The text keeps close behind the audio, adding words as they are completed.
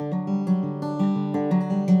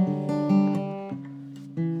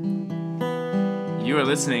You are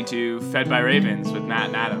listening to Fed by Ravens with Matt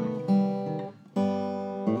and Adam.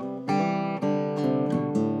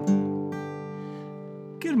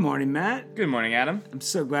 Good morning, Matt. Good morning, Adam. I'm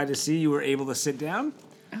so glad to see you were able to sit down.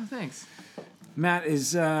 Oh, thanks. Matt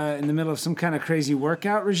is in the middle of some kind of crazy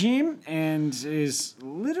workout regime and is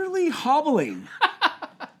literally hobbling.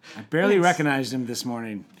 I barely recognized him this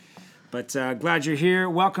morning. But glad you're here.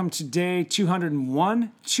 Welcome to day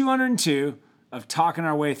 201, 202 of Talking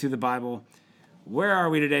Our Way Through the Bible. Where are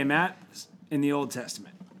we today, Matt? In the Old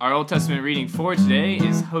Testament. Our Old Testament reading for today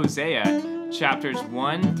is Hosea, chapters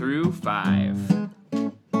 1 through 5.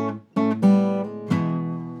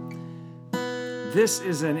 This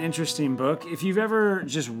is an interesting book. If you've ever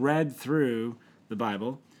just read through the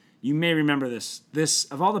Bible, you may remember this.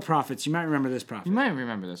 Of all the prophets, you might remember this prophet. You might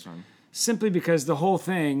remember this one. Simply because the whole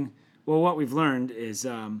thing, well, what we've learned is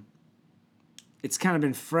it's kind of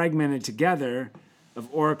been fragmented together of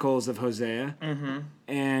oracles of Hosea. Mm-hmm.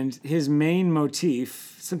 And his main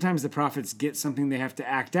motif, sometimes the prophets get something they have to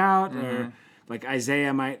act out, or like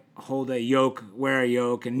Isaiah might hold a yoke, wear a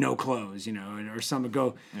yoke, and no clothes, or some would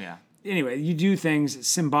go. Yeah. Anyway, you do things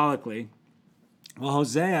symbolically. Well,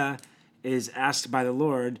 Hosea is asked by the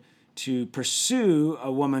Lord to pursue a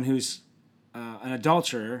woman who's an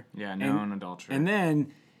adulterer. Yeah, known adulterer. And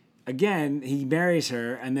then, again, he marries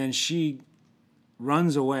her, and then she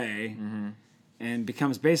runs away and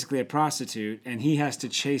becomes basically a prostitute, and he has to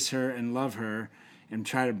chase her and love her and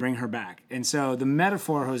try to bring her back. And so the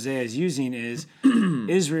metaphor Hosea is using is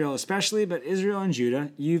Israel especially, but Israel and Judah,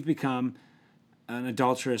 you've become an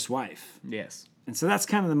adulterous wife. Yes. And so that's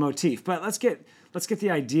kind of the motif. But let's get the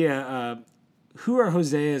idea. Who are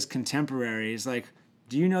Hosea's contemporaries? Like,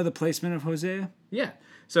 do you know the placement of Hosea? Yeah.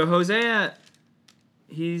 So Hosea,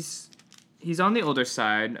 he's on the older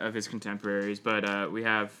side of his contemporaries, but we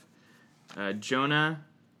have Jonah,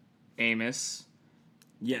 Amos,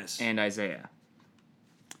 Yes. and Isaiah.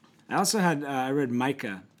 I also had I read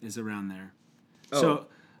Micah is around there. Oh. So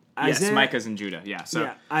Yes, Micah's in Judah. Yeah. So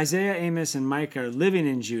yeah, Isaiah, Amos, and Micah are living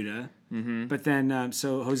in Judah. Mm-hmm. But then,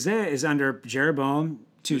 so Hosea is under Jeroboam,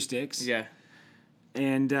 two sticks. Yeah.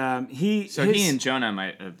 And he and Jonah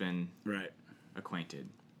might have been acquainted.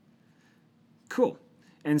 Cool.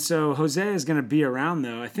 And so Hosea is going to be around,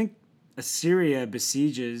 though. I think Assyria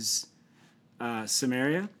besieges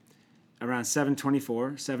Samaria around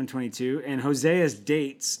 724, 722. And Hosea's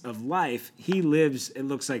dates of life, he lives, it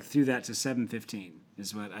looks like, through that to 715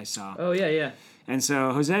 is what I saw. Oh, yeah, yeah. And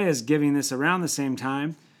so Hosea is giving this around the same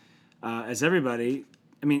time as everybody.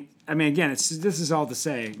 I mean, again, this is all to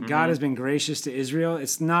say, God has been gracious to Israel.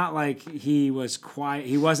 It's not like he was quiet.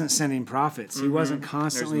 He wasn't sending prophets. He wasn't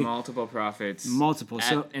constantly. There's multiple prophets.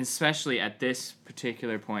 So, and especially at this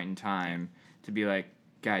particular point in time, to be like,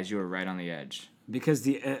 guys, you were right on the edge. Because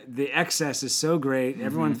the excess is so great,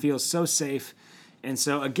 everyone feels so safe, and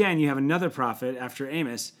so again, you have another prophet after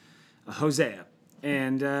Amos, Hosea,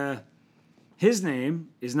 and his name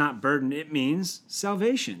is not burden; it means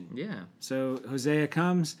salvation. Yeah. So Hosea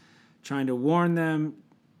comes, trying to warn them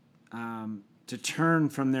to turn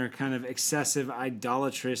from their kind of excessive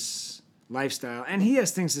idolatrous lifestyle, and he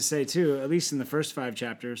has things to say too, at least in the first 5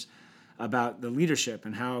 chapters, about the leadership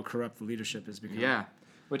and how corrupt the leadership has become. Yeah.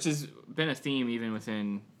 Which has been a theme even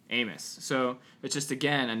within Amos. So it's just,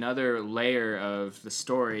 again, another layer of the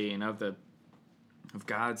story and of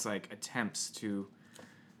God's attempts to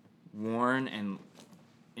warn and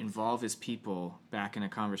involve his people back in a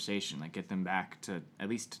conversation, get them back to at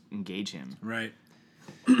least engage him. Right.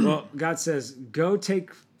 Well, God says, "Go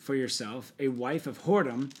take for yourself a wife of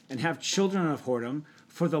whoredom and have children of whoredom,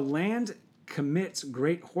 for the land commits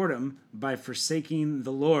great whoredom by forsaking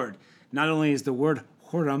the Lord." Not only is the word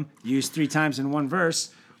whoredom used 3 times in one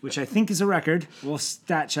verse, which I think is a record. We'll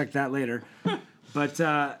stat check that later. But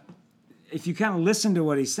if you kind of listen to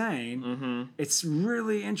what he's saying, it's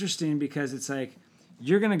really interesting because it's like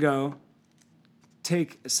you're going to go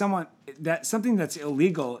take something that's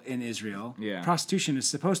illegal in Israel. Yeah. Prostitution is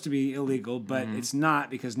supposed to be illegal, but it's not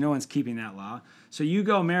because no one's keeping that law. So you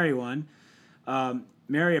go marry one,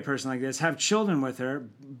 marry a person like this, have children with her.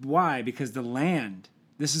 Why? Because the land.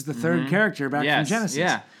 This is the third character back from Genesis.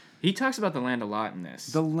 Yeah, he talks about the land a lot in this.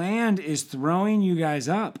 The land is throwing you guys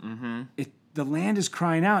up. The land is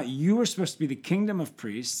crying out. You are supposed to be the kingdom of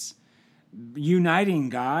priests, uniting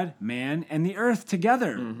God, man, and the earth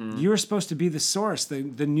together. You are supposed to be the source, the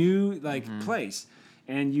new place,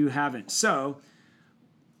 and you haven't. So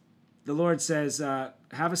the Lord says,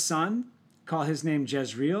 have a son, call his name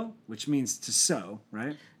Jezreel, which means to sow,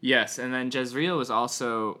 right? Yes, and then Jezreel was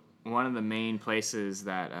also one of the main places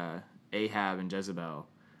that Ahab and Jezebel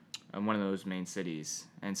one of those main cities,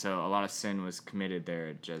 and so a lot of sin was committed there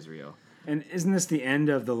at Jezreel. And isn't this the end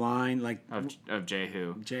of the line, like of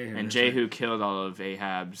Jehu? Jehu, And Jehu killed all of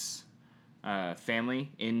Ahab's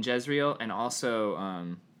family in Jezreel, and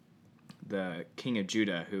also the king of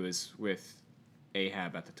Judah, who was with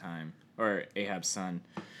Ahab at the time, or Ahab's son.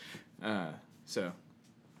 So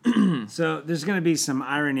there's going to be some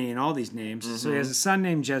irony in all these names. So he has a son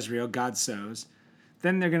named Jezreel, God sows.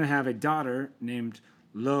 Then they're going to have a daughter named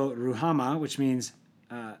Lo Ruhama, which means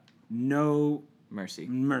no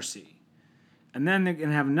mercy. And then they're going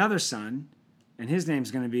to have another son, and his name's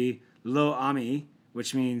going to be Lo Ami,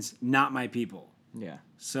 which means not my people. Yeah.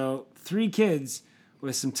 So 3 kids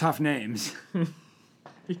with some tough names.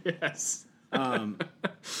 Yes. And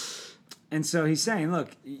so he's saying,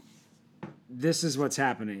 look, this is what's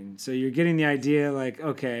happening. So you're getting the idea, like,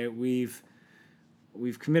 okay, we've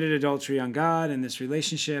committed adultery on God in this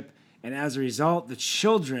relationship, and as a result, the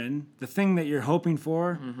children, the thing that you're hoping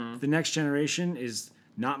for, the next generation is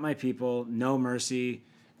not my people, no mercy,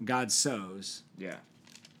 God sows. Yeah.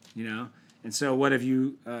 You know? And so what have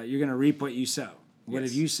you, you're going to reap what you sow. What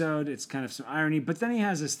have you sowed? It's kind of some irony. But then he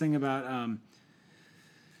has this thing about,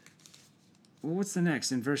 well, what's the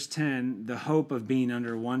next? In verse 10, the hope of being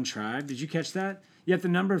under one tribe. Did you catch that? Yet the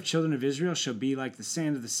number of children of Israel shall be like the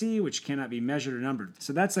sand of the sea, which cannot be measured or numbered.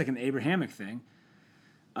 So that's like an Abrahamic thing.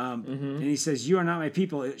 And he says, you are not my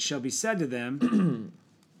people. It shall be said to them,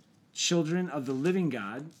 children of the living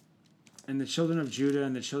God, and the children of Judah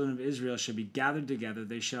and the children of Israel shall be gathered together.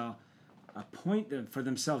 They shall appoint them for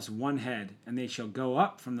themselves one head, and they shall go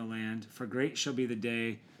up from the land, for great shall be the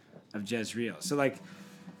day of Jezreel. So, like,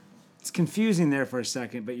 it's confusing there for a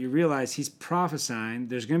second, but you realize he's prophesying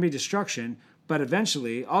there's going to be destruction, but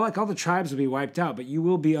eventually, all the tribes will be wiped out, but you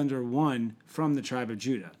will be under one from the tribe of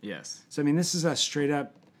Judah. Yes. So, I mean, this is a straight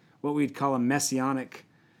up, what we'd call a messianic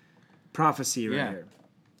prophecy right here.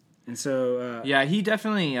 And so... yeah, he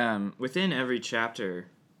definitely, within every chapter,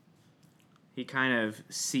 he kind of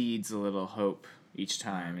seeds a little hope each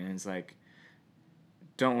time. And it's like,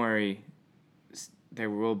 don't worry, there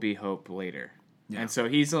will be hope later. Yeah. And so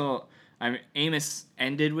he's Amos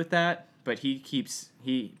ended with that, but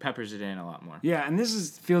he peppers it in a lot more. Yeah, and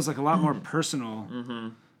this feels like a lot more personal.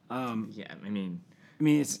 Yeah, I mean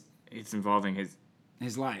it's involving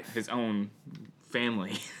his life, his own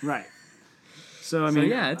family. Right. So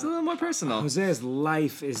yeah, it's a little more personal. Hosea's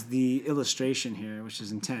life is the illustration here, which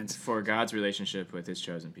is intense for God's relationship with His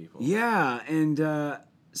chosen people. Yeah, and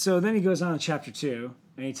so then he goes on in chapter 2,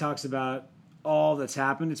 and he talks about all that's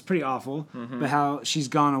happened. It's pretty awful, but how she's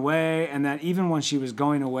gone away, and that even when she was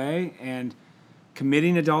going away and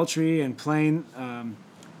committing adultery and playing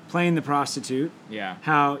the prostitute,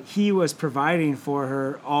 how he was providing for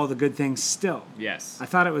her all the good things still. Yes. I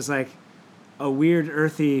thought it was like a weird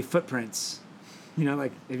earthy footprints. You know,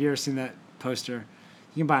 like, have you ever seen that poster?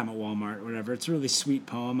 You can buy them at Walmart or whatever. It's a really sweet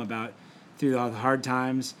poem about through all the hard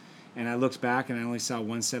times. And I looked back and I only saw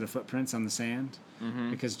one set of footprints on the sand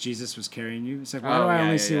because Jesus was carrying you. It's like, why do I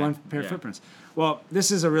only see one pair of footprints? Well,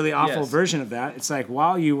 this is a really awful version of that. It's like,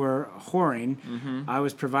 while you were whoring, I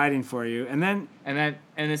was providing for you. And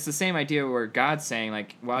it's the same idea where God's saying,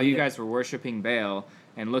 like, while you guys were worshiping Baal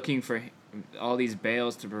and looking for all these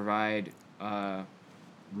Baals to provide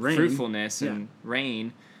fruitfulness and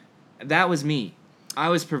rain, that was me. I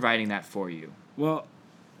was providing that for you. Well,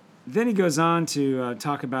 then he goes on to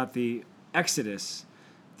talk about the Exodus.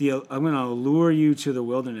 I'm going to lure you to the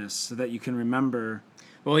wilderness so that you can remember.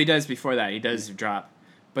 Well, he does before that. He does drop.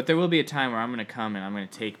 But there will be a time where I'm going to come and I'm going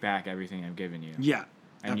to take back everything I've given you. Yeah.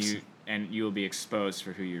 And you will be exposed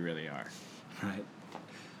for who you really are. Right.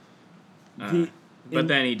 But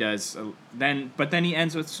then he does. But then he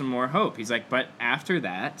ends with some more hope. He's like, but after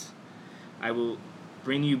that, I will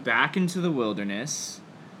bring you back into the wilderness.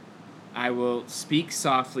 I will speak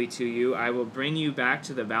softly to you. I will bring you back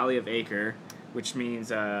to the Valley of Acre, which means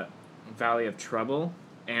Valley of Trouble,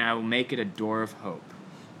 and I will make it a door of hope.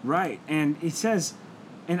 Right. And it says,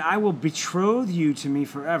 and I will betroth you to me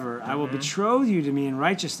forever. I will betroth you to me in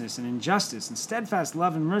righteousness and in justice and steadfast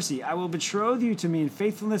love and mercy. I will betroth you to me in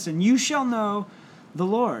faithfulness, and you shall know the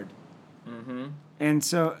Lord. And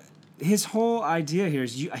so his whole idea here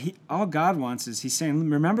is all God wants is he's saying,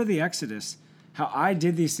 remember the Exodus, how I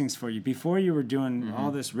did these things for you before you were doing all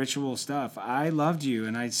this ritual stuff. I loved you,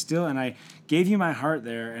 and I gave you my heart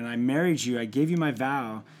there, and I married you. I gave you my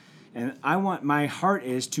vow, and my heart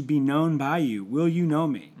is to be known by you. Will you know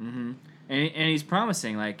me? And he's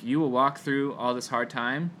promising, like, you will walk through all this hard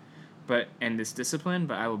time, and this discipline,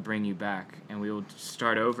 but I will bring you back, and we will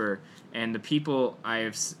start over. And the people I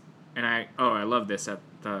love this.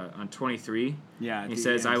 on 23. Yeah. He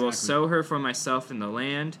says, yeah, I will exactly. sow her for myself in the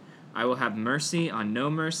land. I will have mercy on no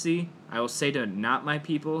mercy. I will say to not my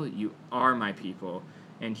people, you are my people.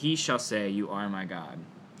 And he shall say, you are my God.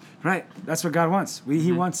 Right. That's what God wants.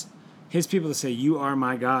 He wants his people to say, you are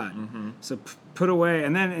my God. So put away.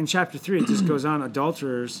 And then in chapter 3, it just goes on,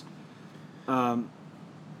 adulterers.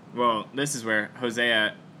 Well, this is where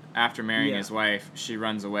Hosea, after marrying Yeah. his wife, she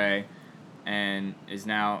runs away and is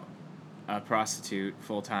now a prostitute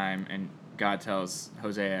full-time. And God tells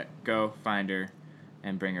Hosea, go find her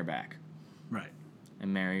and bring her back. Right.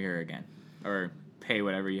 And marry her again. Or pay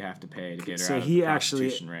whatever you have to pay to get her So out of he the actually,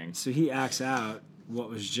 prostitution ring. so he acts out what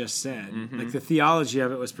was just said. Like the theology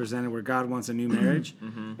of it was presented where God wants a new marriage,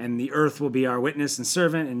 and the earth will be our witness and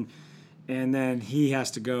servant, and then he has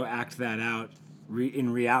to go act that out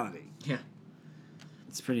in reality. Yeah.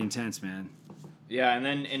 It's pretty intense, man. Yeah, and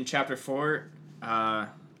then in chapter 4,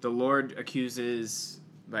 the Lord accuses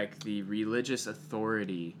like the religious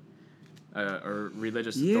authority or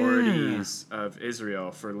religious authorities of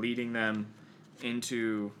Israel for leading them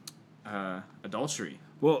into adultery.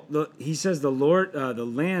 Well, he says the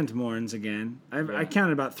land mourns again. I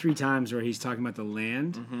counted about 3 times where he's talking about the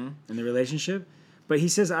land and the relationship. But he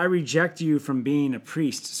says, I reject you from being a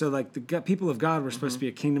priest. So, like, the people of God were supposed to be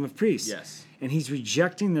a kingdom of priests. Yes. And he's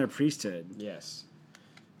rejecting their priesthood. Yes.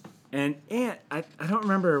 And I don't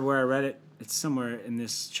remember where I read it. It's somewhere in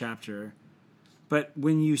this chapter. But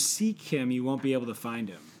when you seek him, you won't be able to find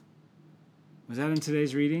him. Was that in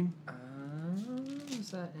today's reading?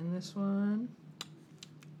 Is that in this one?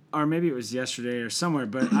 Or maybe it was yesterday or somewhere.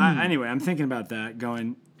 But anyway, I'm thinking about that,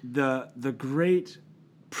 going, the great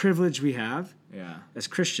privilege we have as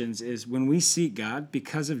Christians is when we seek God,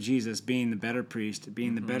 because of Jesus being the better priest,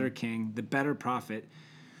 being the better king, the better prophet,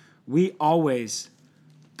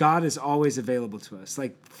 God is always available to us.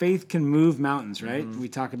 Like, faith can move mountains, right? We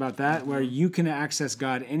talk about that, where you can access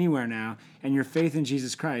God anywhere now, and your faith in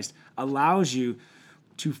Jesus Christ allows you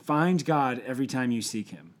to find God every time you seek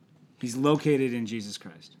him. He's located in Jesus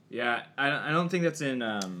Christ. Yeah, I don't think that's in...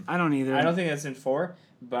 I don't either. I don't think that's in 4,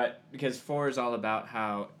 but because 4 is all about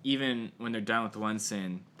how even when they're done with one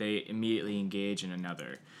sin, they immediately engage in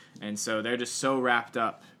another. And so they're just so wrapped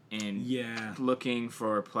up in looking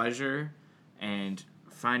for pleasure and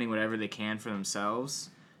finding whatever they can for themselves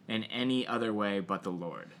in any other way but the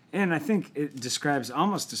Lord. And I think it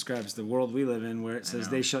almost describes the world we live in, where it says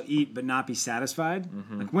they shall eat but not be satisfied.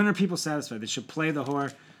 Like, when are people satisfied? They should play the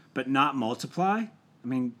whore but not multiply. I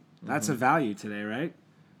mean, that's a value today, right?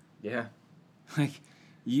 Yeah. Like,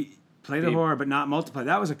 you play the whore but not multiply.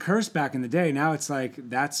 That was a curse back in the day. Now it's like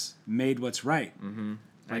that's made what's right.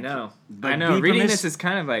 I know. But I know. Reading this is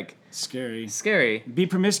kind of like scary. Be Be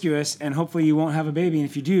promiscuous, and hopefully you won't have a baby. And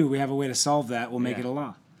if you do, we have a way to solve that. We'll make it a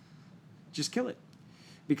law. Just kill it.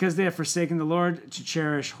 Because they have forsaken the Lord to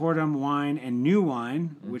cherish whoredom, wine, and new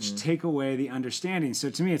wine, which take away the understanding. So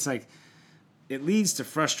to me, it's like it leads to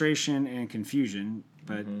frustration and confusion.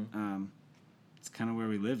 But it's kind of where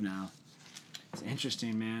we live now. It's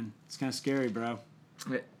interesting, man. It's kind of scary, bro.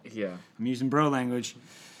 Yeah. I'm using bro language.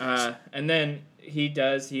 And then he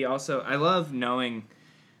also, I love knowing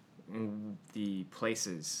the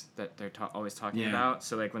places that they're always talking about.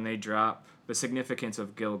 So, like, when they drop the significance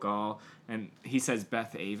of Gilgal, and he says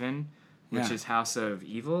Beth Aven, which is house of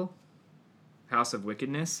evil, house of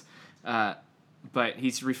wickedness. But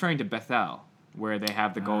he's referring to Bethel, where they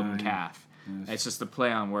have the golden calf. Yes. It's just a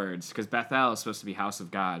play on words, because Bethel is supposed to be house of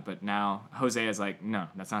God, but now Hosea is like, no,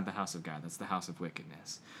 that's not the house of God, that's the house of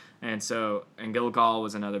wickedness. And Gilgal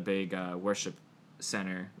was another big worship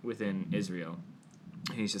center within Israel.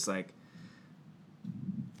 He's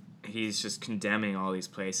just condemning all these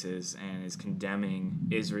places and is condemning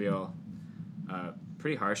Israel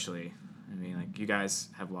pretty harshly. I mean, like, you guys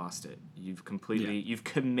have lost it. You've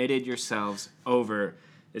committed yourselves over.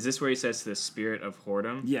 Is this where he says to the spirit of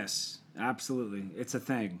whoredom? Yes, absolutely. It's a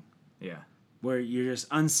thing. Yeah. Where you're just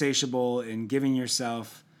unsatiable in giving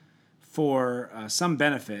yourself for some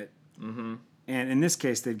benefit. Mm-hmm. And in this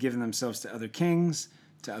case, they've given themselves to other kings,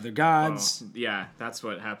 to other gods. Yeah, that's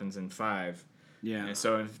what happens in 5. Yeah. And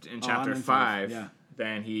so in chapter 5,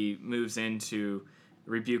 then he moves into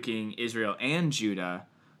rebuking Israel and Judah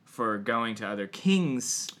for going to other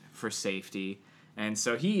kings for safety. And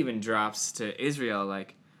so he even drops to Israel,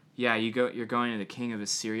 like, yeah, you're going to the king of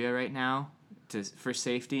Assyria right now for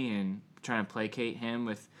safety and trying to placate him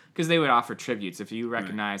with, because they would offer tributes. If you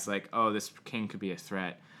recognize, like, oh, this king could be a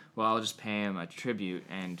threat, well, I'll just pay him a tribute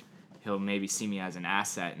and he'll maybe see me as an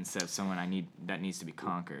asset instead of someone that needs to be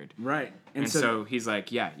conquered. Right. And so he's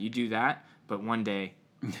like, yeah, you do that, but one day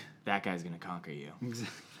that guy's going to conquer you.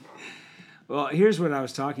 Exactly. Well, here's what I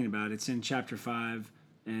was talking about. It's in chapter 5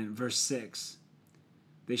 and verse 6.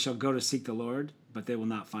 They shall go to seek the Lord, but they will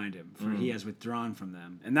not find him, for he has withdrawn from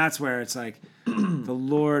them. And that's where it's like the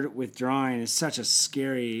Lord withdrawing is such a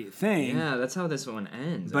scary thing. Yeah, that's how this one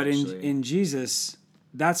ends. But actually. in Jesus,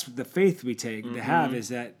 that's the faith we take to have, is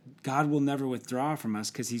that God will never withdraw from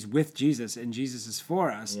us because he's with Jesus and Jesus is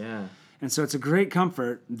for us. Yeah. And so it's a great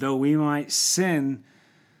comfort, though we might sin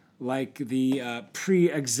like the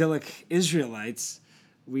pre-exilic Israelites,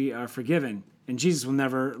 we are forgiven. And Jesus will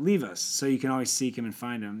never leave us, so you can always seek him and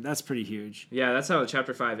find him. That's pretty huge. Yeah, that's how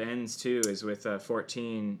chapter 5 ends, too, is with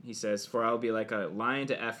 14. He says, "For I will be like a lion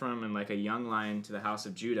to Ephraim and like a young lion to the house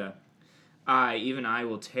of Judah. Even I,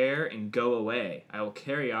 will tear and go away. I will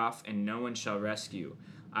carry off, and no one shall rescue.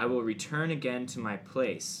 I will return again to my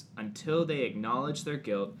place until they acknowledge their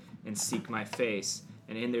guilt and seek my face,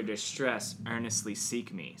 and in their distress earnestly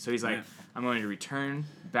seek me." So he's like, I'm going to return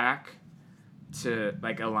back to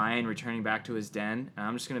like a lion returning back to his den, and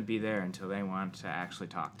I'm just going to be there until they want to actually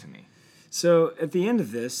talk to me. So at the end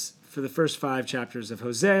of this, for the first 5 chapters of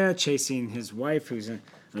Hosea, chasing his wife, who's an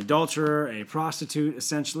adulterer, a prostitute,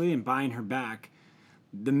 essentially, and buying her back,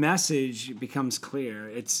 the message becomes clear.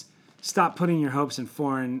 It's stop putting your hopes in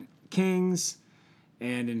foreign kings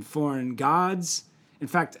and in foreign gods. In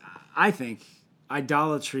fact, I think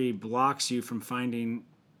idolatry blocks you from finding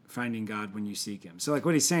God when you seek him. So like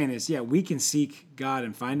what he's saying is, yeah, we can seek God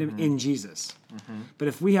and find him in Jesus. But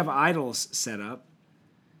if we have idols set up,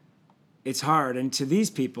 it's hard. And to these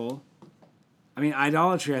people, I mean,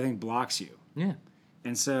 idolatry, I think, blocks you. Yeah.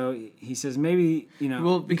 And so he says, maybe,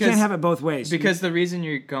 you Because, can't have it both ways. Because the reason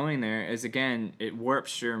you're going there is, again, it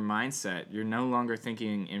warps your mindset. You're no longer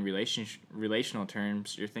thinking in relational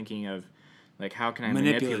terms. You're thinking of, like, how can I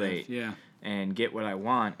manipulate and get what I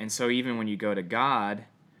want? And so even when you go to God,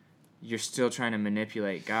 you're still trying to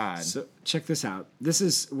manipulate God. So check this out.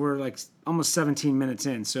 We're like almost 17 minutes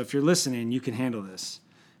in. So if you're listening, you can handle this.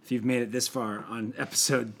 If you've made it this far on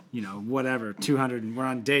episode, whatever, 200, we're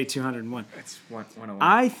on day 201. That's 101.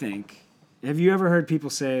 I think, have you ever heard people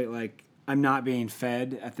say, like, I'm not being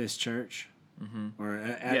fed at this church? Or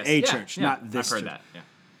at a church, not this I've heard church. that, yeah.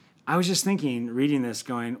 I was just thinking, reading this,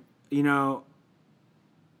 going,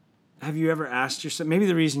 have you ever asked yourself, maybe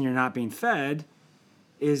the reason you're not being fed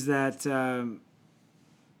is that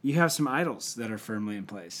you have some idols that are firmly in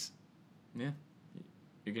place. Yeah.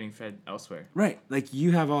 You're getting fed elsewhere. Right. Like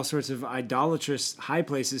you have all sorts of idolatrous high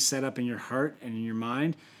places set up in your heart and in your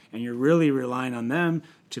mind, and you're really relying on them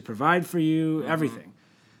to provide for you everything.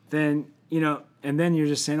 Then, and then you're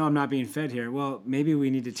just saying, oh, I'm not being fed here. Well, maybe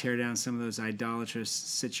we need to tear down some of those idolatrous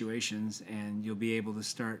situations, and you'll be able to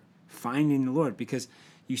start finding the Lord, because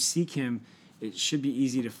you seek him. It should be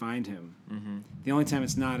easy to find him. The only time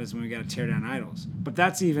it's not is when we got to tear down idols. But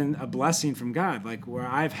that's even a blessing from God. Like where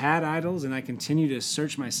I've had idols and I continue to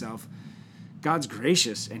search myself, God's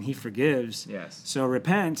gracious and he forgives. Yes. So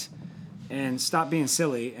repent and stop being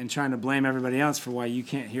silly and trying to blame everybody else for why you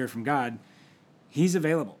can't hear from God. He's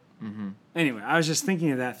available. Anyway, I was just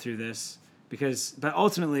thinking of that through this, but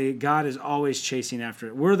ultimately God is always chasing after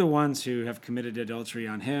it. We're the ones who have committed adultery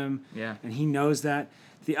on him. Yeah. And he knows that.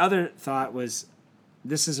 The other thought was,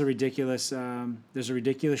 this is a ridiculous, there's a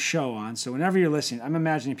ridiculous show on. So whenever you're listening, I'm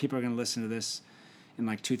imagining people are going to listen to this in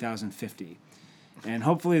like 2050. And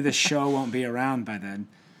hopefully this show won't be around by then.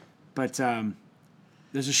 But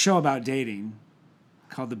there's a show about dating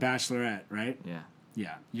called The Bachelorette, right? Yeah.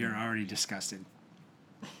 Yeah, you're already disgusted.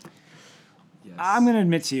 Yes. I'm going to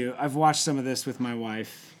admit to you, I've watched some of this with my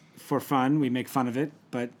wife for fun. We make fun of it,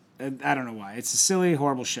 but I don't know why. It's a silly,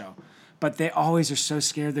 horrible show. But they always are so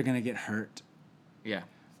scared they're going to get hurt. Yeah.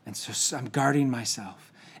 And so I'm guarding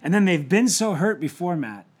myself. And then they've been so hurt before,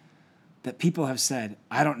 Matt, that people have said,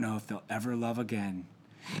 I don't know if they'll ever love again.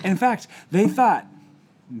 And in fact, they thought,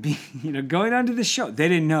 going on to the show, they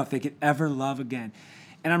didn't know if they could ever love again.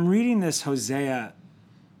 And I'm reading this Hosea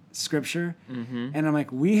scripture, and I'm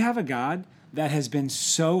like, we have a God that has been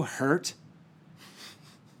so hurt.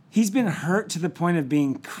 He's been hurt to the point of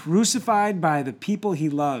being crucified by the people he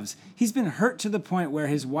loves. He's been hurt to the point where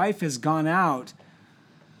his wife has gone out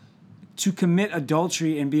to commit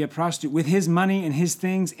adultery and be a prostitute with his money and his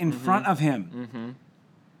things in front of him.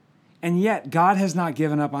 And yet, God has not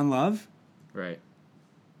given up on love. Right.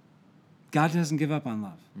 God doesn't give up on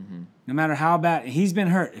love. No matter how bad. He's been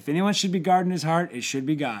hurt. If anyone should be guarding his heart, it should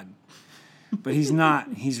be God. But he's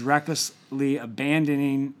not. He's recklessly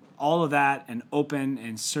abandoning all of that and open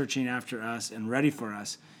and searching after us and ready for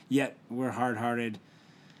us. Yet we're hard-hearted.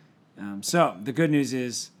 So the good news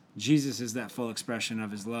is Jesus is that full expression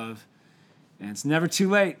of his love. And it's never too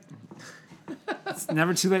late. It's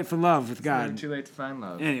never too late for love with Never God. too late to find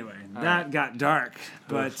love. Anyway, that got dark,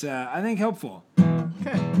 but I think helpful.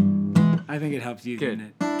 Good. I think it helped you, Good.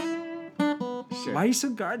 didn't it? Sure. Why are you so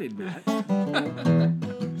guarded, Matt?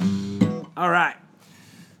 All right.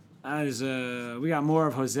 We got more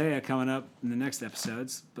of Hosea coming up in the next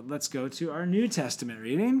episodes, but let's go to our New Testament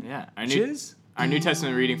reading. Yeah. Our Our New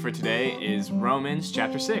Testament reading for today is Romans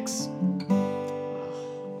chapter 6.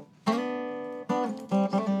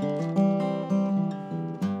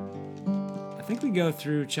 I think we go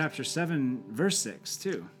through chapter 7, verse 6,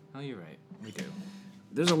 too. Oh, you're right. We do.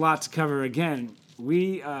 There's a lot to cover. Again,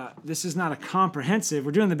 this is not a comprehensive.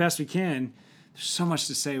 We're doing the best we can. There's so much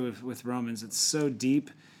to say with Romans. It's so deep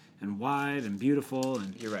and wide and beautiful.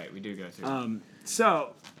 And You're right. We do go through.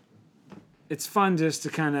 so it's fun just to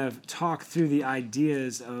kind of talk through the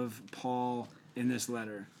ideas of Paul in this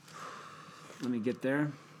letter. Let me get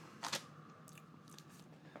there.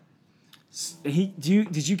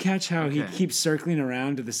 Did you catch how he Okay. keeps circling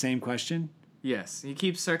around to the same question? Yes. He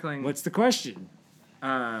keeps circling. What's the question?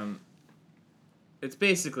 It's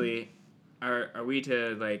basically, are we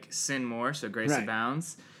to like sin more so grace Right.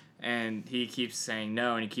 abounds? And he keeps saying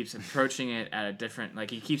no, and he keeps approaching it at a different,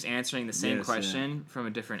 like he keeps answering the same Yes, question from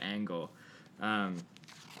a different angle.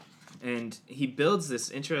 And he builds this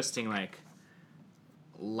interesting like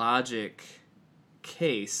logic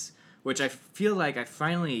case, which I feel like I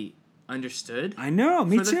finally understood. I know,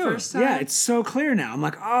 me For the too. first Yeah, time? it's so clear now. I'm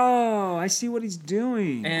like, oh, I see what he's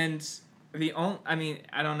doing. And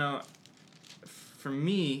I don't know. For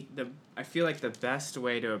me, I feel like the best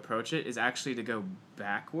way to approach it is actually to go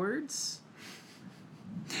backwards.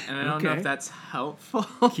 And I don't know Okay. if that's helpful.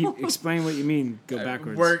 Explain what you mean. Go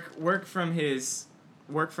backwards. Work from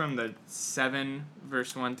the 7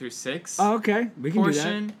 verse 1 through 6 Oh, okay, we can do that.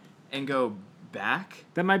 portion and go back.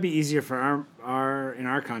 That might be easier for our in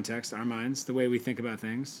our context, our minds, the way we think about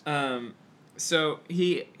things. So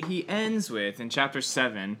he ends with in chapter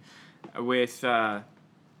 7 with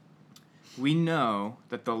we know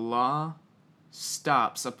that the law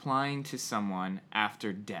stops applying to someone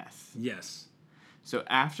after death. Yes, So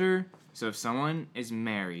if someone is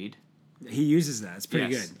married, he uses that. It's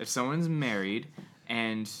pretty yes, good. if someone's married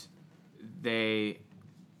and they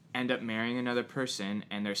end up marrying another person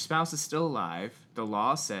and their spouse is still alive, the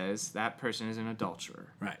law says that person is an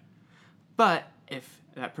adulterer. Right. But if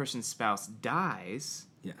that person's spouse dies,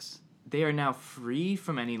 Yes. they are now free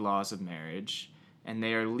from any laws of marriage, and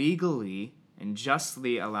they are legally and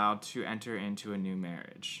justly allowed to enter into a new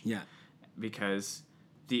marriage. Yeah. Because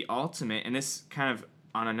the ultimate, and this kind of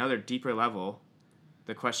on another deeper level,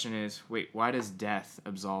 the question is, wait, why does death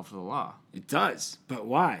absolve the law? It does, but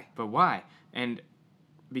why? But why? And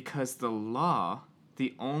because the law,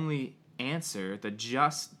 the only answer, the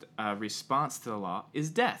just response to the law is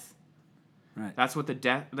death. Right. That's what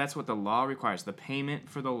the law requires. The payment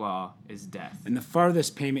for the law is death. And the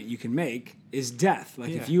farthest payment you can make is death. Like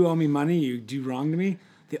if Yeah. you owe me money, you do wrong to me,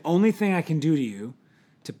 the only thing I can do to you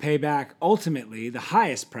to pay back ultimately the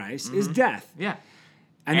highest price is death. Yeah.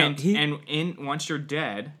 I know, Once you're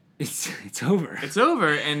dead, it's over. it's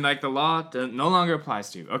over, and like the law no longer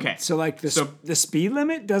applies to you. Okay. So like the speed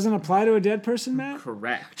limit doesn't apply to a dead person, Matt?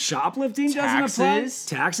 Correct. Shoplifting Taxes? doesn't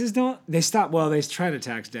apply? Taxes don't? They stop. Well, they try to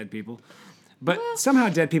tax dead people. But somehow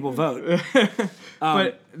dead people vote.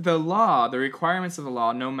 But the law, the requirements of the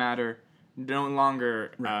law, no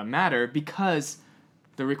longer matter because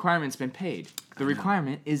the requirement's been paid. The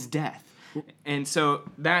requirement is death. And so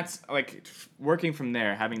that's like working from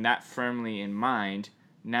there, having that firmly in mind.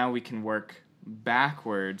 Now we can work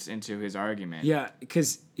backwards into his argument. Yeah,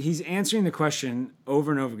 because he's answering the question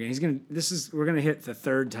over and over again. We're gonna hit the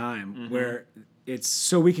third time where it's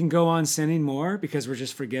so we can go on sinning more because we're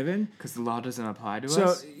just forgiven. Because the law doesn't apply to So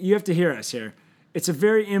us. you have to hear us here. It's a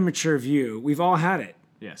very immature view. We've all had it.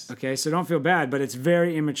 Yes. Okay, so don't feel bad, but it's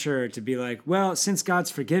very immature to be like, well, since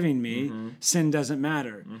God's forgiving me, sin doesn't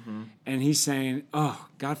matter. And he's saying, oh,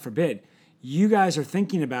 God forbid. You guys are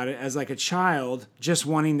thinking about it as like a child just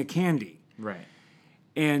wanting the candy. Right.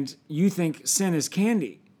 And you think sin is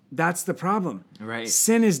candy. That's the problem. Right.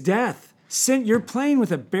 Sin is death. Sin, you're playing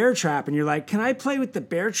with a bear trap and you're like, can I play with the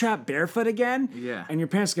bear trap barefoot again? Yeah. And your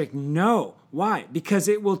parents are like, no. Why? Because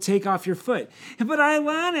it will take off your foot. But I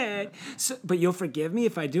want it. So, but you'll forgive me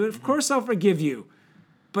if I do it? Of course I'll forgive you.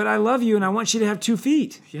 But I love you and I want you to have 2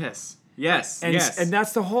 feet. Yes. Yes. And, yes. and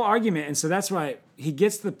that's the whole argument. And so that's why he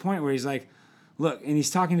gets to the point where he's like, look, and he's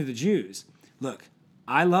talking to the Jews. Look,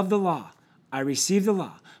 I love the law. I receive the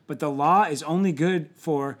law. But the law is only good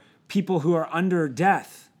for people who are under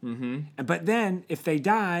death. But then if they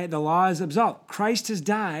die, the law is absolved. Christ has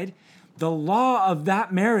died. the law of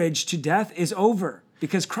that marriage to death is over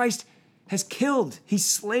because Christ has killed. He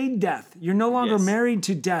slayed death. You're no longer Yes. married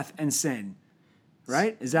to death and sin.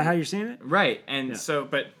 Right? Is that how you're seeing it? Right. And Yeah. so,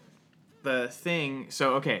 but the thing,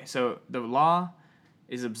 so the law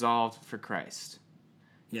is absolved for Christ.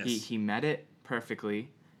 Yes. He met it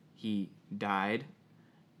perfectly. He died,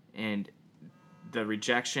 and the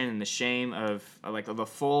rejection and the shame of the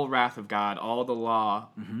full wrath of God, all the law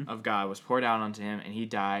of God was poured out onto him, and he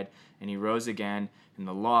died, and he rose again, and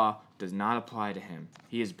the law does not apply to him.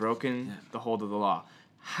 He has broken the hold of the law.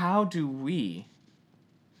 How do we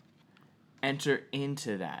enter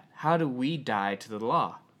into that? How do we die to the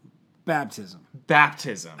law? Baptism.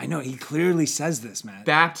 Baptism. I know, he clearly says this, Matt.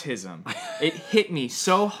 Baptism. It hit me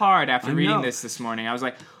so hard after reading know. this morning. I was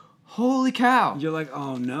like, holy cow. You're like,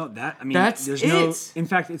 oh no, That's there's it. no. In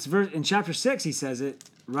fact, it's in chapter 6. He says it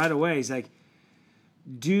right away. He's like,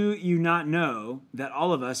 "Do you not know that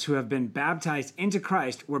all of us who have been baptized into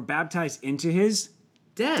Christ were baptized into His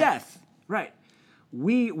death?" Right.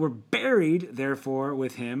 We were buried, therefore,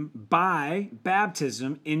 with Him by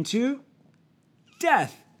baptism into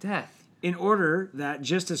death. Death. In order that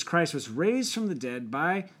just as Christ was raised from the dead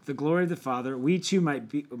by the glory of the Father, we too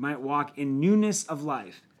might walk in newness of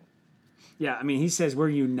life. Yeah, I mean, he says we're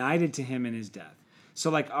united to him in his death. So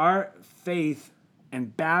like our faith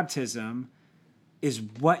and baptism is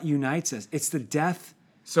what unites us. It's the death.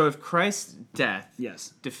 So if Christ's death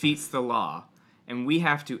Yes. defeats the law, and we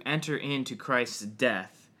have to enter into Christ's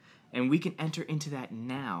death, and we can enter into that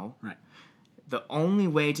now, Right. the only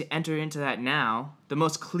way to enter into that now, the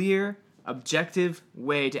most clear, objective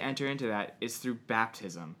way to enter into that is through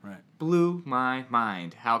baptism. Right. Blew my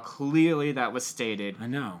mind how clearly that was stated I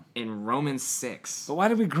know. in Romans 6. But why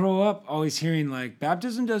did we grow up always hearing like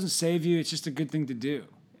baptism doesn't save you, it's just a good thing to do?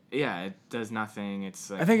 Yeah, it does nothing. It's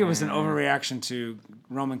like, I think it was an overreaction to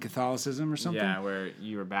Roman Catholicism or something. Yeah, where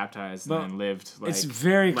you were baptized But and then lived like, it's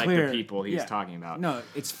very like clear. the people he's Yeah. talking about. No,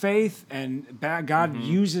 it's faith, and God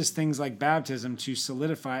uses things like baptism to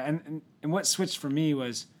solidify. And what switched for me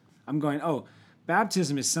was I'm going, oh,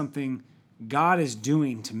 baptism is something God is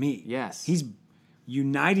doing to me. Yes. He's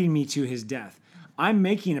uniting me to his death. I'm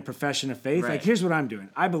making a profession of faith. Right. Like, here's what I'm doing.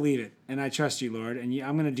 I believe it, and I trust you, Lord, and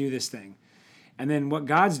I'm going to do this thing. And then what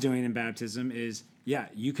God's doing in baptism is, yeah,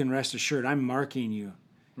 you can rest assured. I'm marking you.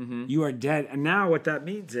 You are dead. And now what that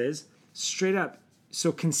means is, straight up,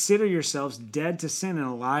 so consider yourselves dead to sin and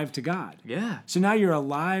alive to God. Yeah. So now you're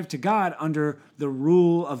alive to God under the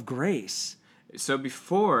rule of grace. So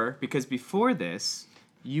before this,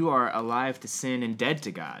 you are alive to sin and dead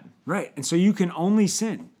to God. Right. And so you can only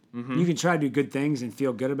sin. You can try to do good things and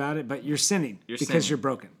feel good about it, but you're sinning because sinning. you're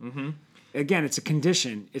broken. Again, it's a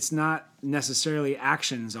condition. It's not necessarily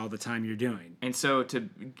actions all the time you're doing. And so to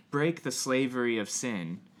break the slavery of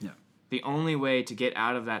sin, the only way to get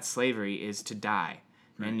out of that slavery is to die.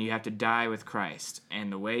 Right. And you have to die with Christ.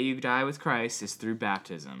 And the way you die with Christ is through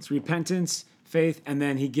baptism. It's repentance, faith, and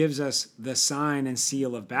then he gives us the sign and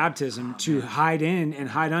seal of baptism to hide in and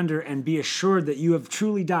hide under and be assured that you have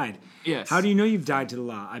truly died. Yes. How do you know you've died to the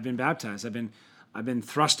law? I've been baptized. I've been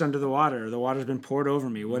thrust under the water. The water's been poured over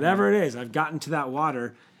me. Whatever it is, I've gotten to that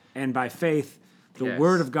water, and by faith, the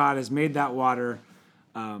word of God has made that water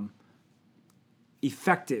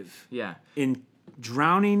effective in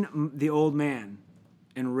drowning the old man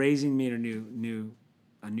and raising me to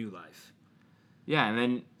a new life. Yeah, and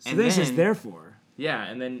then... So this is therefore. Yeah,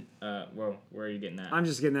 and then, where are you getting that? I'm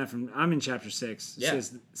just getting that I'm in chapter 6. It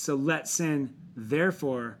says, so let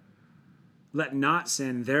not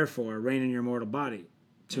sin, therefore, reign in your mortal body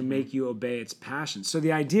to make you obey its passions. So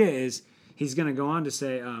the idea is, he's going to go on to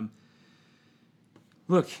say,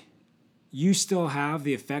 look, you still have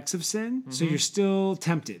the effects of sin, so you're still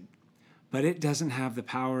tempted, but it doesn't have the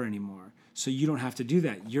power anymore. So you don't have to do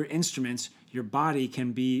that. Your instruments, your body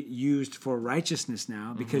can be used for righteousness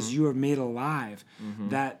now because you are made alive.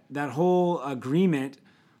 That whole agreement,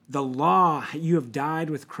 the law, you have died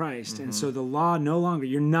with Christ. And so the law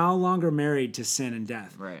you're no longer married to sin and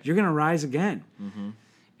death. Right. You're going to rise again.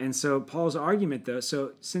 And so Paul's argument, though,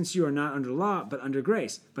 so since you are not under law, but under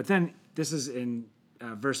grace. But then this is in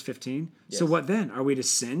verse 15. Yes. So what then? Are we to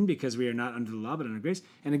sin because we are not under the law, but under grace?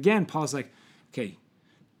 And again, Paul's like, okay,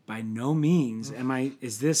 by no means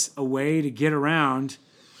is this a way to get around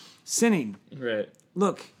sinning. Right.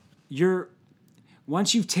 Look,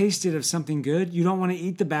 once you've tasted of something good, you don't want to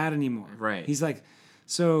eat the bad anymore. Right. He's like,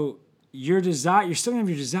 so you're still going to have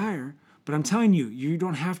your desire, but I'm telling you, you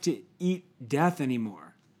don't have to eat death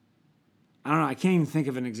anymore. I don't know. I can't even think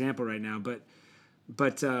of an example right now, but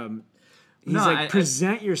he's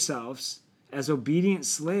present yourselves as obedient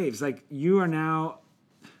slaves. Like you are now,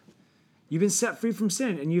 You've been set free from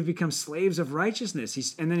sin, and you've become slaves of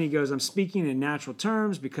righteousness. And then he goes, I'm speaking in natural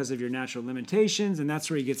terms because of your natural limitations, and that's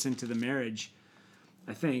where he gets into the marriage,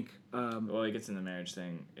 I think. Well, he gets in the marriage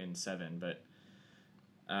thing in 7, but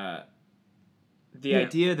the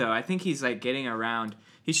idea, though, I think he's like getting around.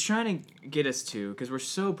 He's trying to get us to, because we're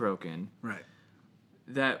so broken, right,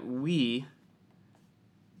 that we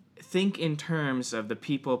think in terms of the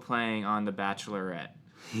people playing on The Bachelorette.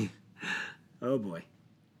 Oh, boy.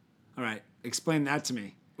 All right, explain that to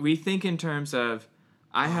me. We think in terms of,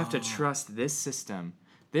 I have to trust this system.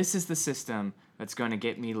 This is the system that's going to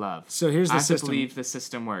get me love. So here's the system. I have to believe the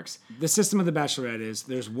system works. The system of The Bachelorette is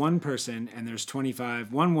there's one person and there's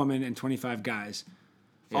one woman and 25 guys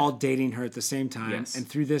all dating her at the same time. Yes. And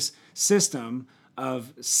through this system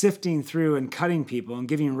of sifting through and cutting people and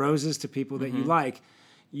giving roses to people that you like,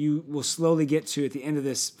 you will slowly get to, at the end of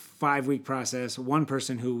this 5-week process, one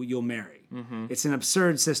person who you'll marry. It's an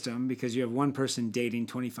absurd system because you have one person dating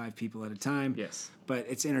 25 people at a time. Yes. But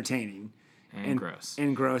it's entertaining. And gross.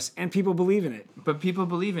 And gross. And people believe in it. But people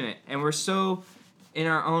believe in it. And we're so in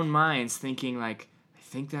our own minds thinking like, I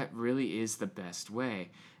think that really is the best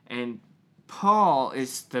way. And Paul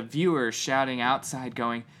is the viewer shouting outside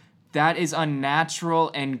going, that is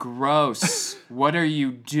unnatural and gross. What are you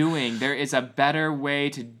doing? There is a better way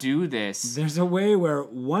to do this. There's a way where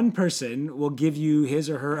one person will give you his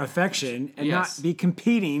or her affection and not be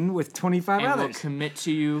competing with 25 and others. will commit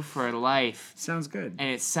to you for life. Sounds good. And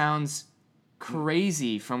it sounds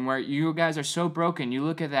crazy from where you guys are so broken. You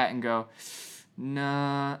look at that and go,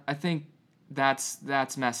 nah, I think that's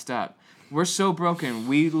messed up. We're so broken.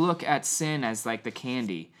 We look at sin as like the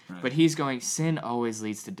candy. Right. But he's going, sin always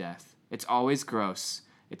leads to death. It's always gross.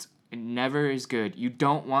 It never is good. You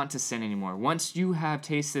don't want to sin anymore. Once you have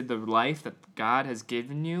tasted the life that God has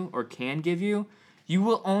given you or can give you, you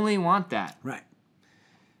will only want that. Right.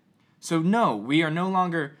 So no, we are no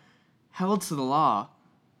longer held to the law,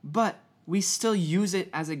 but we still use it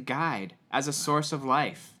as a guide, as a source of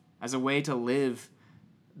life, as a way to live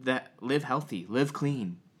healthy, live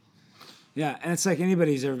clean. Yeah, and it's like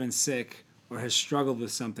anybody who's ever been sick or has struggled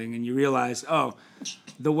with something, and you realize, oh,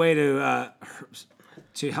 the way to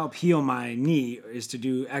help heal my knee is to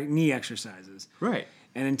do knee exercises. Right.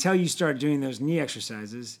 And until you start doing those knee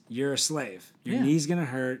exercises, you're a slave. Your knee's going to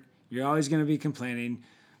hurt. You're always going to be complaining,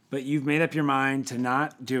 but you've made up your mind to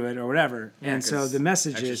not do it or whatever. Yeah, and so the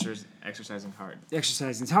message is... Exercising's hard.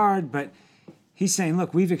 Exercising's hard, but he's saying,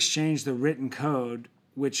 look, we've exchanged the written code,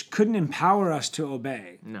 which couldn't empower us to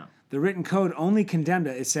obey. No. The written code only condemned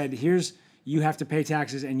it. It said, you have to pay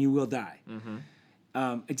taxes and you will die.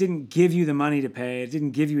 It didn't give you the money to pay. It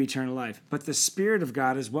didn't give you eternal life. But the Spirit of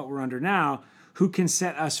God is what we're under now, who can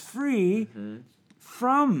set us free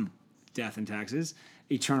from death and taxes,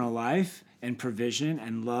 eternal life and provision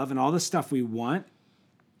and love and all the stuff we want.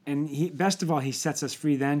 And best of all, he sets us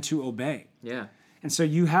free then to obey. Yeah. And so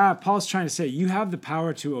Paul's trying to say, you have the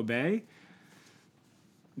power to obey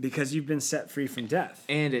because you've been set free from death.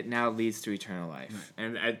 And it now leads to eternal life. Right.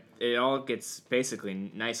 And it all gets basically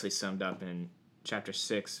nicely summed up in chapter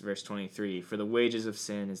 6, verse 23. For the wages of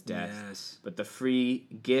sin is death, but the free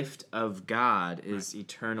gift of God is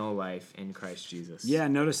eternal life in Christ Jesus. Yeah,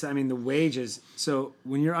 notice that. I mean, the wages. So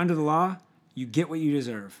when you're under the law, you get what you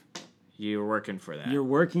deserve. You're working for that. You're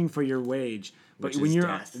working for your wage. But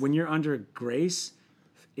when you're under grace,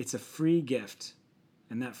 it's a free gift.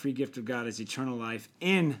 And that free gift of God is eternal life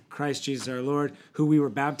in Christ Jesus our Lord, who we were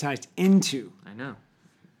baptized into. I know.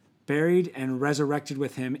 Buried and resurrected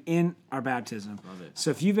with him in our baptism. Love it.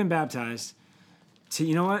 So if you've been baptized,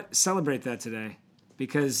 you know what? Celebrate that today.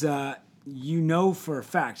 Because you know for a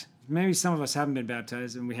fact, maybe some of us haven't been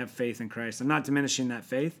baptized and we have faith in Christ. I'm not diminishing that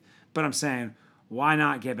faith, but I'm saying, why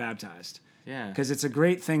not get baptized? Yeah. Because it's a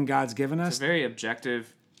great thing God's given us. It's a very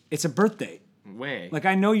objective It's a birth date. Way. Like,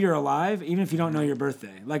 I know you're alive, even if you don't know your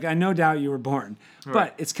birthday. Like, I no doubt you were born. Right.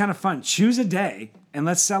 But it's kind of fun. Choose a day, and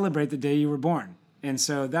let's celebrate the day you were born. And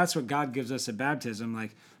so that's what God gives us at baptism.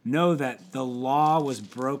 Like, know that the law was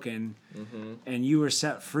broken, and you were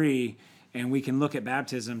set free, and we can look at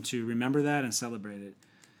baptism to remember that and celebrate it.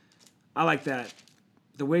 I like that.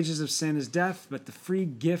 The wages of sin is death, but the free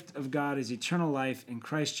gift of God is eternal life in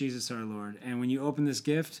Christ Jesus our Lord. And when you open this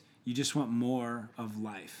gift, you just want more of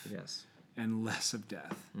life. Yes. And less of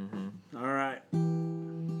death. All right.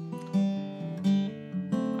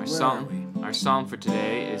 Our psalm for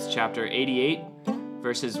today is chapter 88,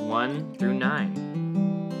 verses 1 through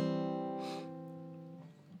 9.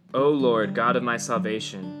 O Lord, God of my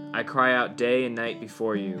salvation, I cry out day and night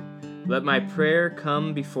before you. Let my prayer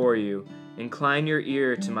come before you. Incline your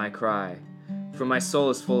ear to my cry. For my soul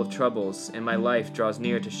is full of troubles, and my life draws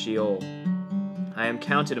near to Sheol. I am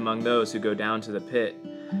counted among those who go down to the pit.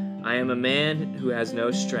 I am a man who has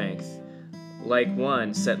no strength, like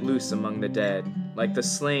one set loose among the dead, like the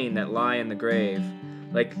slain that lie in the grave,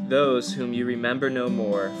 like those whom you remember no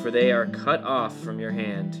more, for they are cut off from your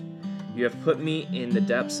hand. You have put me in the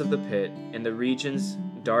depths of the pit, in the regions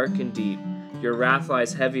dark and deep. Your wrath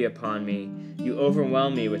lies heavy upon me. You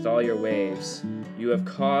overwhelm me with all your waves. You have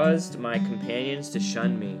caused my companions to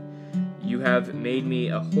shun me. You have made me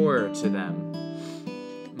a horror to them.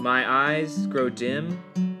 My eyes grow dim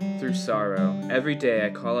through sorrow. Every day I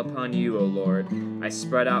call upon you, O Lord. I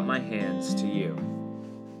spread out my hands to you.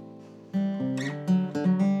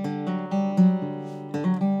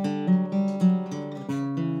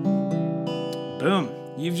 Boom.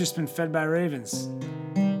 You've just been fed by ravens.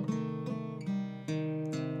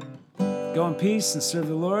 Go in peace and serve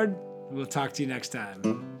the Lord. We'll talk to you next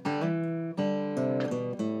time.